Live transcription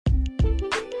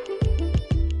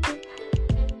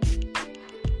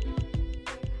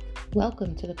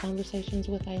Welcome to the Conversations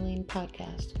with Eileen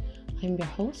podcast. I'm your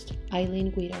host,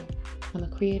 Eileen Guido. I'm a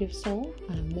creative soul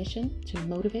on a mission to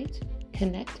motivate,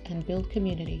 connect, and build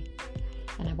community.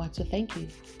 And I want to thank you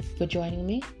for joining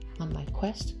me on my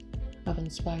quest of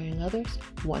inspiring others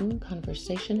one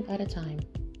conversation at a time.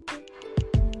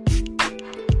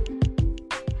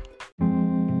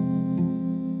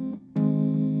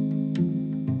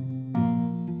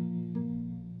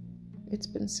 It's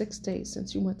been 6 days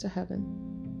since you went to heaven.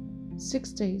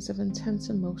 6 days of intense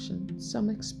emotion,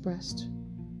 some expressed,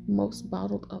 most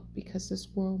bottled up because this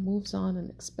world moves on and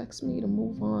expects me to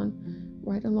move on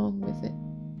right along with it.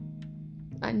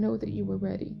 I know that you were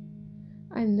ready.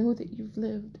 I know that you've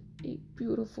lived a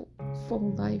beautiful,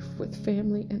 full life with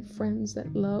family and friends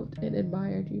that loved and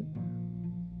admired you.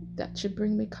 That should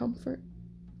bring me comfort.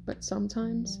 But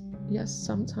sometimes, yes,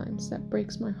 sometimes that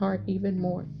breaks my heart even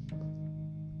more.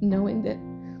 Knowing that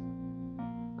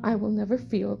I will never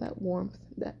feel that warmth,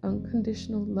 that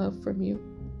unconditional love from you,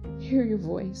 hear your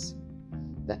voice,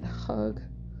 that hug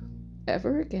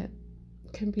ever again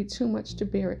can be too much to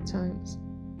bear at times.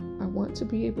 I want to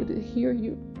be able to hear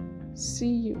you, see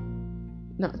you,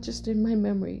 not just in my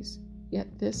memories,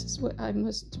 yet this is what I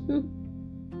must do.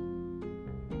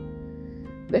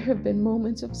 There have been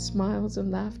moments of smiles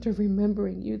and laughter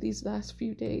remembering you these last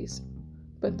few days,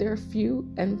 but they're few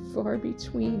and far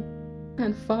between,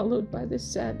 and followed by the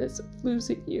sadness of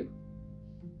losing you.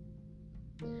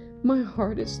 My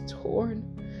heart is torn,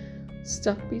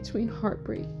 stuck between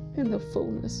heartbreak and the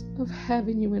fullness of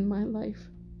having you in my life.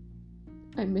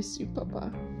 I miss you,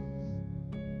 Papá.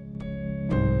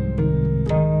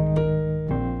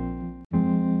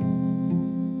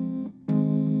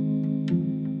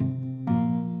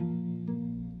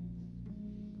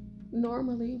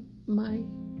 Normally, my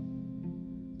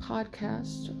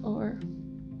podcasts are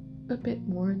a bit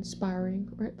more inspiring,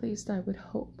 or at least I would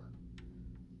hope.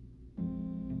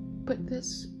 But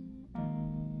this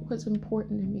was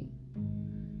important to me.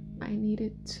 I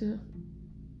needed to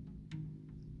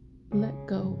let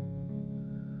go,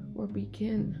 or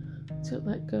begin to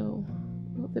let go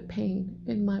of the pain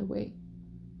in my way.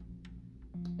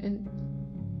 And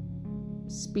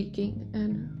speaking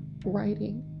and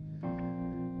writing,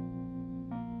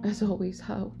 as always,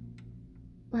 how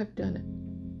I've done it.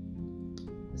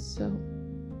 So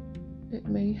it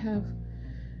may have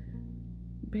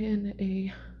been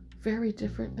a very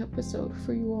different episode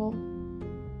for you all.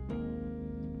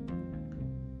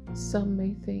 Some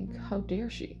may think, how dare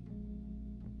she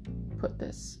put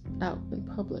this out in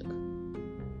public?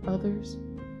 Others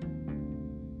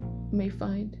may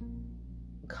find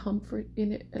comfort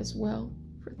in it as well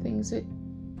for things that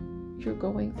you're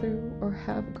going through or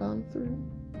have gone through.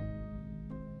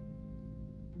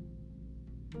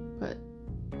 But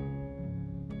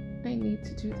I need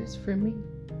to do this for me.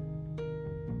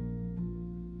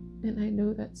 And I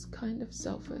know that's kind of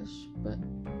selfish, but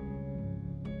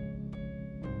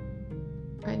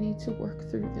I need to work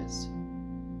through this.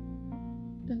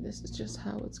 And this is just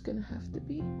how it's gonna have to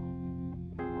be.